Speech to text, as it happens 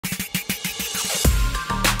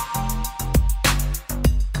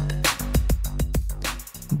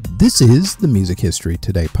This is the Music History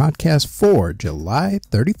Today podcast for July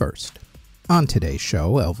 31st. On today's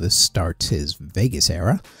show, Elvis starts his Vegas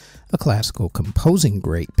era, a classical composing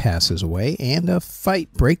great passes away, and a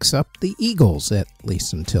fight breaks up the Eagles, at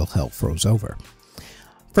least until hell froze over.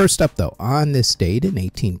 First up, though, on this date in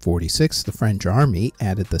 1846, the French army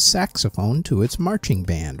added the saxophone to its marching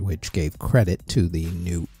band, which gave credit to the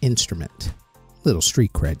new instrument. Little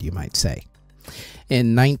street cred, you might say.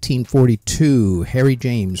 In 1942, Harry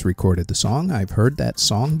James recorded the song "I've Heard That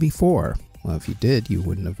Song Before." Well, if you did, you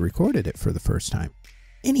wouldn't have recorded it for the first time.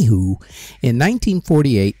 Anywho, in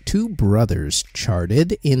 1948, Two Brothers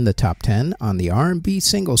charted in the top 10 on the R&B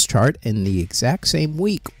singles chart in the exact same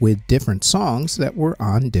week with different songs that were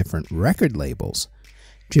on different record labels.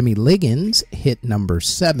 Joe Liggins hit number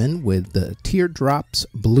 7 with the Teardrop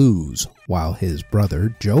Blues, while his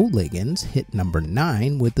brother Joe Liggins hit number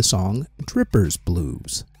 9 with the song Drippers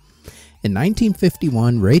Blues. In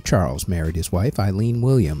 1951, Ray Charles married his wife Eileen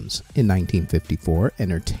Williams. In 1954,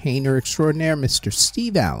 entertainer extraordinaire Mr.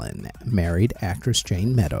 Steve Allen married actress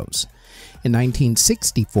Jane Meadows. In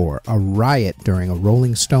 1964, a riot during a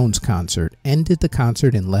Rolling Stones concert ended the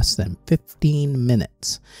concert in less than 15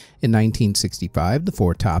 minutes. In 1965, the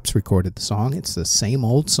Four Tops recorded the song "It's the Same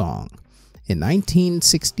Old Song." In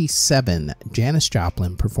 1967, Janis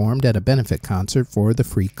Joplin performed at a benefit concert for the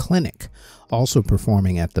Free Clinic. Also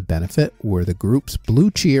performing at the benefit were the groups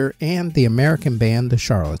Blue Cheer and the American band The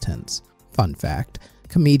Charlatans. Fun fact,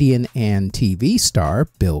 comedian and TV star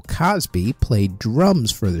Bill Cosby played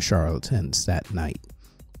drums for the Charlatans that night.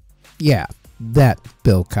 Yeah, that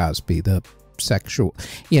Bill Cosby, the sexual...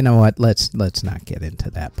 You know what, let's not get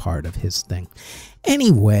into that part of his thing.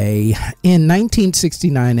 Anyway, in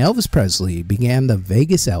 1969, Elvis Presley began the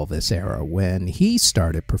Vegas Elvis era when he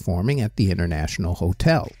started performing at the International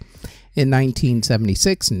Hotel. In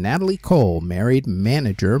 1976, Natalie Cole married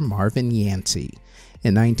manager Marvin Yancey.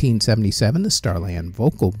 In 1977, the Starland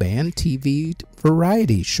vocal band TV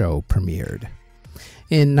variety show premiered.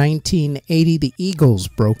 In 1980, the Eagles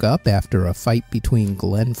broke up after a fight between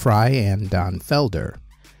Glenn Frey and Don Felder.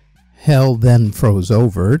 Hell then froze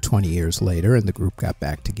over 20 years later, and the group got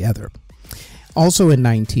back together. Also in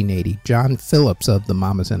 1980, John Phillips of the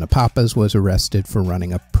Mamas and the Papas was arrested for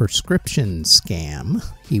running a prescription scam.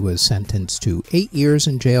 He was sentenced to 8 years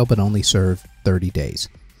in jail but only served 30 days.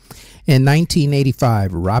 In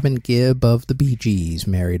 1985, Robin Gibb of the Bee Gees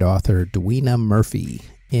married author Dewena Murphy.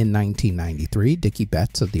 In 1993, Dickie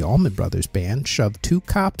Betts of the Allman Brothers Band shoved 2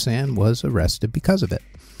 cops and was arrested because of it.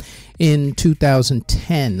 In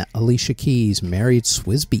 2010, Alicia Keys married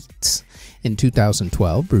Swizz Beatz. In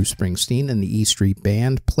 2012, Bruce Springsteen and the E Street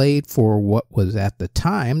Band played for what was at the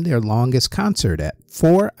time their longest concert at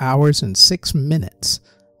 4 hours and 6 minutes.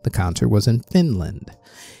 The concert was in Finland.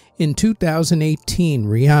 In 2018,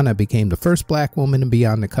 Rihanna became the first black woman to be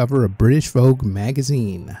on the cover of British Vogue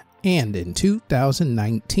magazine. And in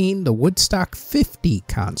 2019, the Woodstock 50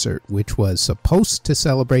 concert, which was supposed to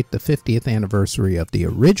celebrate the 50th anniversary of the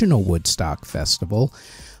original Woodstock Festival,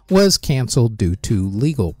 was canceled due to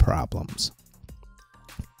legal problems.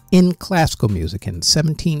 In classical music, in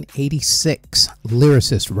 1786,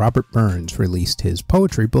 lyricist Robert Burns released his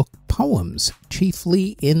poetry book, Poems,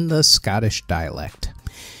 chiefly in the Scottish dialect.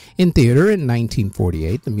 In theater, in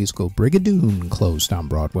 1948, the musical Brigadoon closed on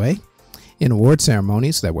Broadway. In award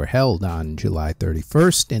ceremonies that were held on July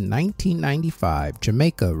 31st, in 1995,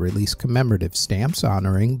 Jamaica released commemorative stamps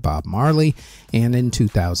honoring Bob Marley, and in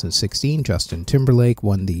 2016, Justin Timberlake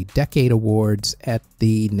won the Decade Awards at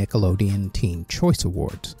the Nickelodeon Teen Choice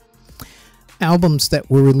Awards. Albums that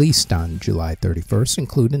were released on July 31st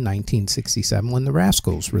include in 1967 when the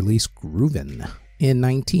Rascals released Groovin'. In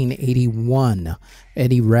 1981,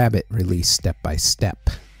 Eddie Rabbitt released Step by Step.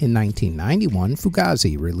 In 1991,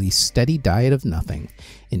 Fugazi released Steady Diet of Nothing.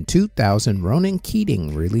 In 2000, Ronan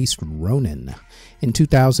Keating released Ronin. In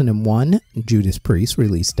 2001, Judas Priest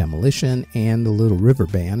released Demolition, and the Little River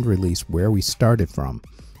Band released Where We Started From.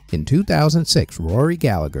 In 2006, Rory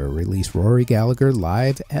Gallagher released Rory Gallagher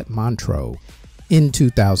Live at Montreux. In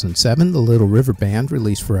 2007, the Little River Band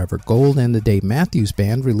released Forever Gold, and the Dave Matthews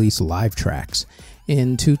Band released Live Tracks.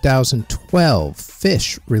 In 2012,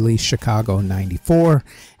 Fish released Chicago 94,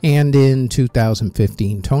 and in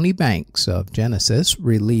 2015, Tony Banks of Genesis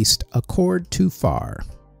released A Chord Too Far.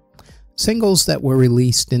 Singles that were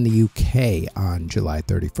released in the UK on July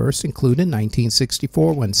 31st include in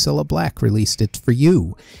 1964 when Cilla Black released It's For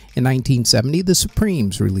You. In 1970, The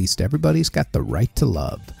Supremes released Everybody's Got the Right to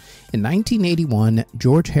Love. In 1981,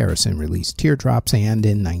 George Harrison released Teardrops, and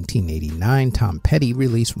in 1989, Tom Petty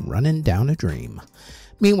released Runnin' Down a Dream.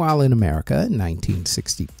 Meanwhile, in America, in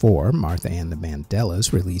 1964, Martha and the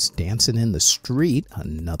Vandellas released Dancin' in the Street,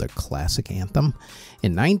 another classic anthem.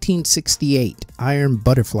 In 1968, Iron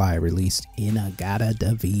Butterfly released Inagata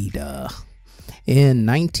da Vida. In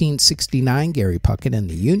 1969, Gary Puckett and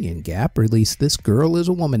the Union Gap released This Girl Is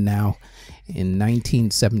a Woman Now. In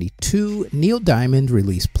 1972, Neil Diamond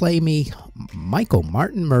released Play Me, Michael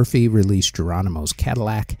Martin Murphey released Geronimo's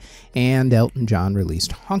Cadillac, and Elton John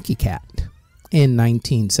released Honky Cat. In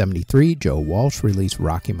 1973, Joe Walsh released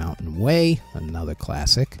Rocky Mountain Way, another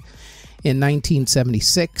classic. In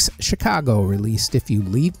 1976, Chicago released If You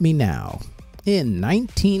Leave Me Now. In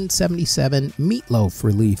 1977, Meatloaf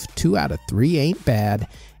released 2 Out of 3 Ain't Bad,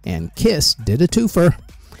 and Kiss did a twofer.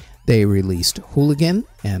 They released Hooligan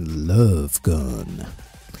and Love Gun.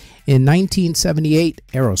 In 1978,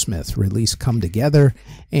 Aerosmith released Come Together,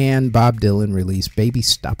 and Bob Dylan released Baby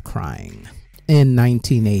Stop Crying. In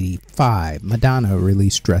 1985, Madonna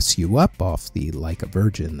released Dress You Up off the Like a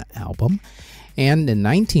Virgin album. And in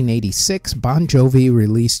 1986, Bon Jovi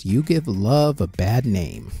released You Give Love a Bad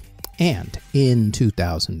Name. And in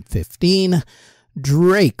 2015,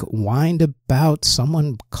 Drake whined about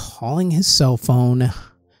someone calling his cell phone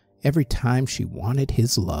every time she wanted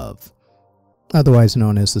his love, otherwise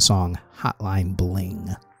known as the song Hotline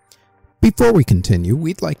Bling. Before we continue,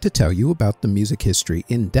 we'd like to tell you about the Music History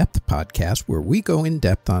In-Depth podcast, where we go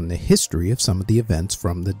in-depth on the history of some of the events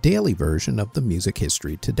from the daily version of the Music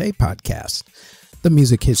History Today podcast. The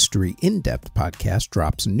Music History In-Depth podcast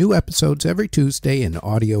drops new episodes every Tuesday in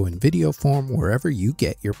audio and video form wherever you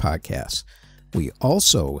get your podcasts. We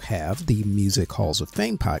also have the Music Halls of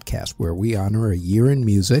Fame podcast, where we honor a year in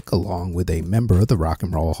music along with a member of the Rock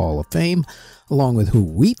and Roll Hall of Fame, along with who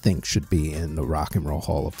we think should be in the Rock and Roll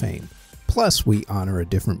Hall of Fame. Plus, we honor a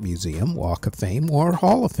different museum, Walk of Fame, or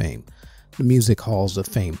Hall of Fame. The Music Halls of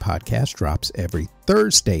Fame podcast drops every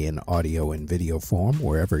Thursday in audio and video form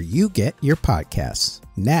wherever you get your podcasts.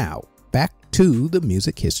 Now, back to the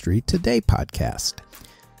Music History Today podcast.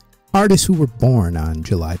 Artists who were born on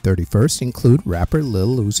July 31st include rapper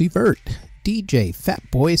Lil Uzi Vert, DJ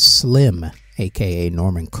Fatboy Slim, aka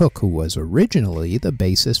Norman Cook, who was originally the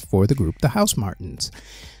bassist for the group The House Martins,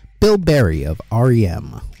 Bill Berry of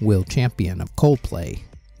R.E.M., Will Champion of Coldplay,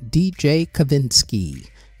 DJ Kavinsky,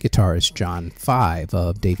 guitarist John Five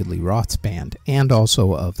of David Lee Roth's band, and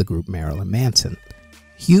also of the group Marilyn Manson,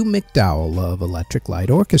 Hugh McDowell of Electric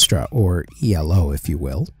Light Orchestra, or ELO if you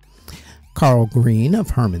will, Carl Green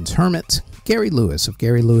of Herman's Hermits, Gary Lewis of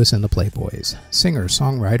Gary Lewis and the Playboys,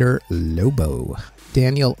 singer-songwriter Lobo,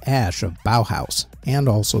 Daniel Ash of Bauhaus, and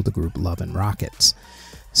also the group Love and Rockets,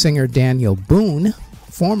 singer Daniel Boone,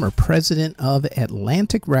 former president of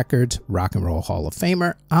Atlantic Records, Rock and Roll Hall of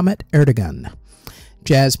Famer Ahmet Ertegun,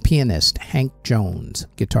 jazz pianist Hank Jones,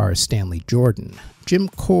 guitarist Stanley Jordan, Jim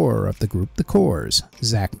Corr of the group The Corrs,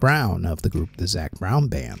 Zach Brown of the group The Zach Brown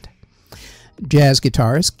Band, jazz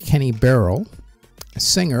guitarist Kenny Burrell,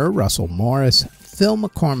 singer Russell Morris, Phil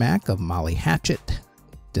McCormack of Molly Hatchet,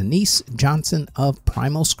 Denise Johnson of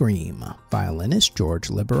Primal Scream, violinist George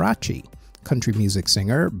Liberace, country music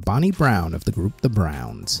singer Bonnie Brown of the group The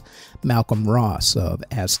Browns, Malcolm Ross of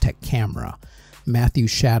Aztec Camera, Matthew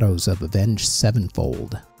Shadows of Avenged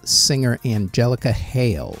Sevenfold, singer Angelica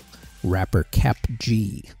Hale, rapper Cap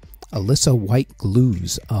G, Alyssa White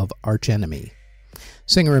Glues of Arch Enemy,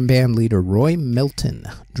 singer and band leader Roy Milton,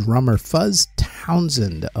 drummer Fuzz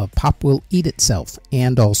Townsend of Pop Will Eat Itself,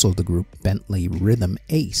 and also the group Bentley Rhythm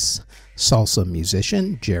Ace, salsa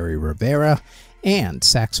musician Jerry Rivera, and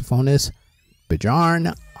saxophonist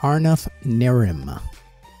Bjarne Arnulf Nerim.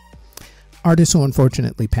 Artists who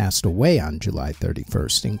unfortunately passed away on July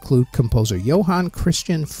 31st include composer Johann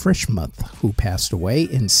Christian Frischmuth, who passed away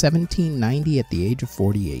in 1790 at the age of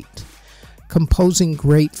 48. Composing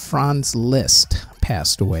great Franz Liszt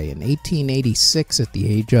passed away in 1886 at the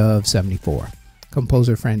age of 74.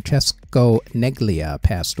 Composer Francesco Neglia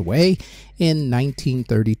passed away in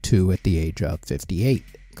 1932 at the age of 58.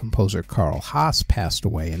 Composer Carl Haas passed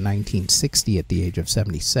away in 1960 at the age of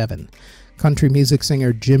 77. Country music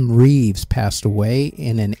singer Jim Reeves passed away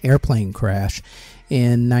in an airplane crash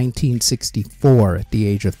in 1964 at the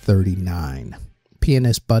age of 39.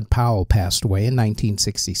 Pianist Bud Powell passed away in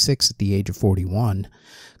 1966 at the age of 41.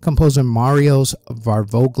 Composer Marios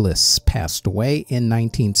Varvoglis passed away in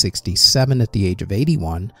 1967 at the age of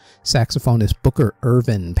 81. Saxophonist Booker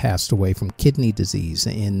Ervin passed away from kidney disease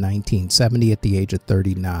in 1970 at the age of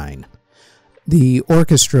 39. The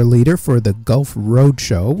orchestra leader for the Gulf Road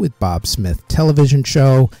Show with Bob Smith television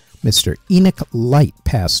show, Mr. Enoch Light,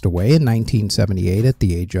 passed away in 1978 at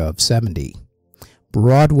the age of 70.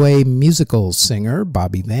 Broadway musical singer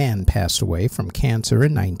Bobby Van passed away from cancer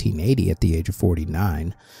in 1980 at the age of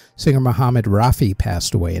 49. Singer Mohammed Rafi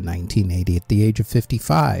passed away in 1980 at the age of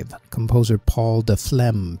 55. Composer Paul de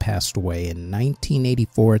Flem passed away in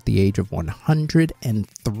 1984 at the age of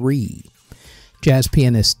 103. Jazz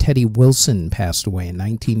pianist Teddy Wilson passed away in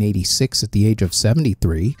 1986 at the age of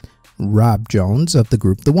 73. Rob Jones of the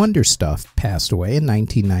group The Wonder Stuff passed away in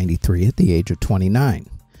 1993 at the age of 29.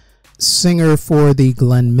 Singer for the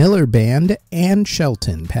Glenn Miller Band, Ann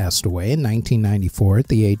Shelton, passed away in 1994 at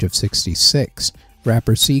the age of 66.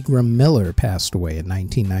 Rapper Seagram Miller passed away in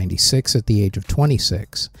 1996 at the age of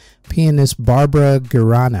 26. Pianist Barbara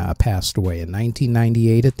Girana passed away in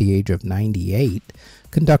 1998 at the age of 98.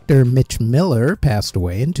 Conductor Mitch Miller passed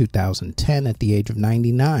away in 2010 at the age of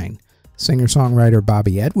 99. Singer-songwriter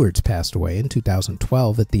Bobby Edwards passed away in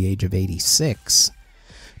 2012 at the age of 86.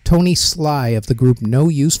 Tony Sly of the group No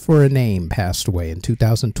Use for a Name passed away in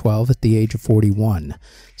 2012 at the age of 41.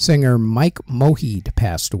 Singer Mike Moheed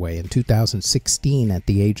passed away in 2016 at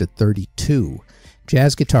the age of 32.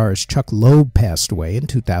 Jazz guitarist Chuck Loeb passed away in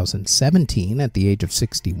 2017 at the age of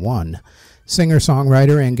 61.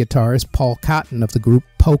 Singer-songwriter and guitarist Paul Cotton of the group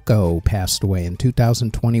Poco passed away in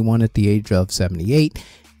 2021 at the age of 78.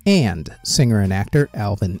 And singer and actor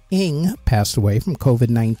Alvin Ing passed away from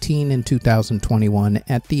COVID-19 in 2021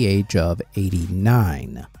 at the age of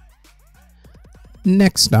 89.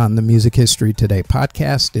 Next on the Music History Today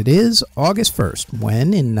podcast, it is August 1st,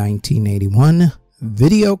 when in 1981,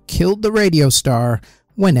 video killed the radio star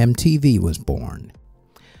when MTV was born.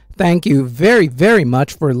 Thank you very, very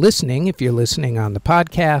much for listening if you're listening on the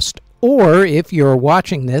podcast, or if you're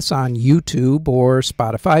watching this on YouTube or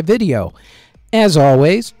Spotify video. As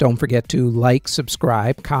always, don't forget to like,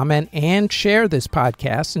 subscribe, comment, and share this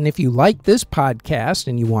podcast. And if you like this podcast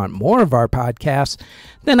and you want more of our podcasts,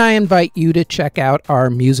 then I invite you to check out our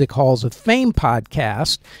Music Halls of Fame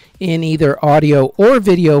podcast in either audio or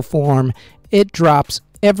video form. It drops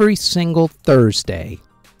every single Thursday.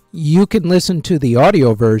 You can listen to the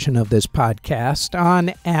audio version of this podcast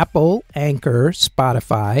on Apple, Anchor,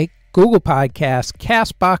 Spotify, Google Podcasts,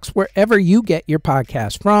 CastBox, wherever you get your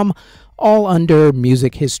podcast from, all under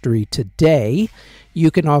Music History Today.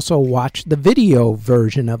 You can also watch the video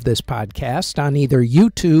version of this podcast on either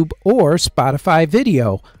YouTube or Spotify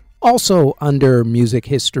Video, also under Music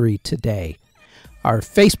History Today. Our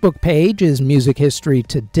Facebook page is Music History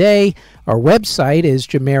Today. Our website is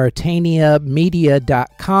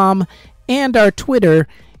jamaritaniamedia.com. And our Twitter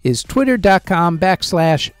is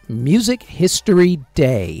twitter.com/Music History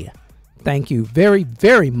Day. Thank you very,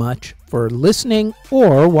 very much for listening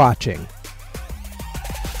or watching.